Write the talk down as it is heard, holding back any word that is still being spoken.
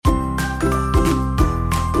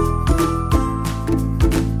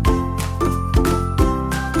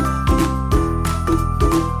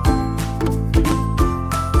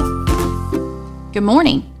Good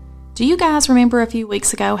morning. Do you guys remember a few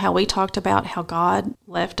weeks ago how we talked about how God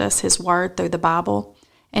left us His Word through the Bible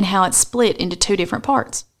and how it's split into two different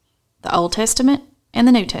parts, the Old Testament and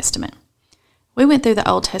the New Testament? We went through the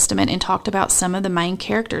Old Testament and talked about some of the main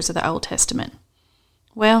characters of the Old Testament.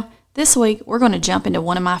 Well, this week we're going to jump into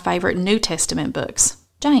one of my favorite New Testament books,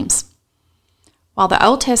 James. While the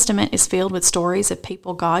Old Testament is filled with stories of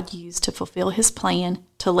people God used to fulfill His plan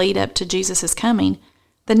to lead up to Jesus' coming,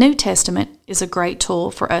 the New Testament is a great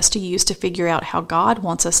tool for us to use to figure out how God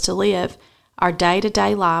wants us to live our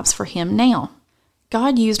day-to-day lives for Him now.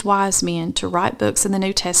 God used wise men to write books in the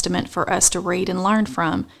New Testament for us to read and learn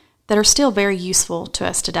from that are still very useful to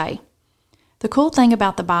us today. The cool thing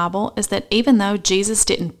about the Bible is that even though Jesus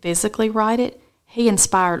didn't physically write it, He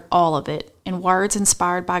inspired all of it, and words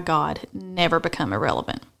inspired by God never become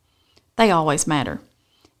irrelevant. They always matter.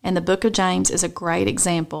 And the book of James is a great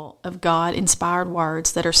example of God-inspired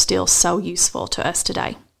words that are still so useful to us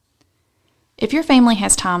today. If your family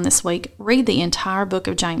has time this week, read the entire book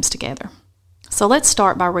of James together. So let's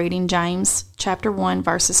start by reading James chapter 1,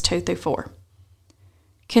 verses 2 through 4.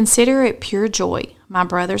 Consider it pure joy, my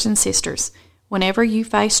brothers and sisters, whenever you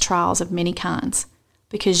face trials of many kinds,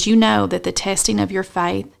 because you know that the testing of your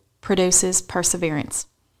faith produces perseverance.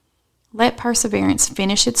 Let perseverance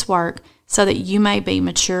finish its work so that you may be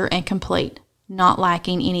mature and complete, not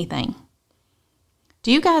lacking anything.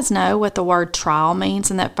 Do you guys know what the word trial means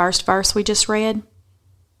in that first verse we just read?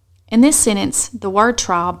 In this sentence, the word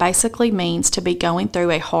trial basically means to be going through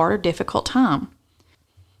a hard or difficult time.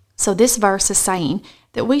 So this verse is saying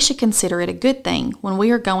that we should consider it a good thing when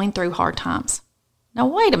we are going through hard times. Now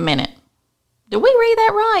wait a minute. Did we read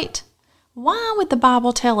that right? Why would the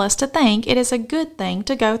Bible tell us to think it is a good thing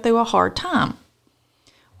to go through a hard time?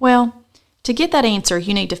 Well, to get that answer,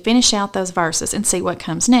 you need to finish out those verses and see what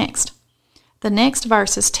comes next. The next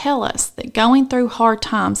verses tell us that going through hard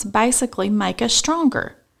times basically make us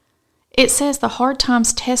stronger. It says the hard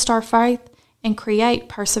times test our faith and create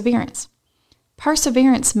perseverance.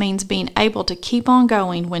 Perseverance means being able to keep on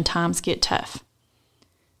going when times get tough.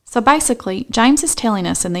 So basically, James is telling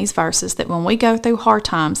us in these verses that when we go through hard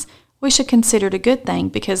times, we should consider it a good thing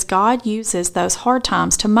because God uses those hard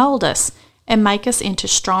times to mold us and make us into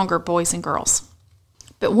stronger boys and girls.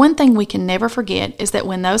 But one thing we can never forget is that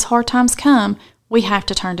when those hard times come, we have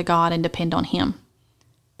to turn to God and depend on Him.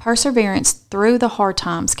 Perseverance through the hard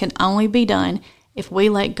times can only be done if we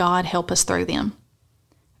let God help us through them.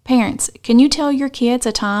 Parents, can you tell your kids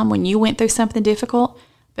a time when you went through something difficult,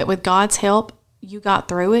 but with God's help, you got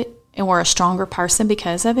through it and were a stronger person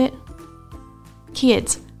because of it?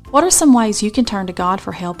 Kids, what are some ways you can turn to God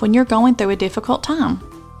for help when you're going through a difficult time?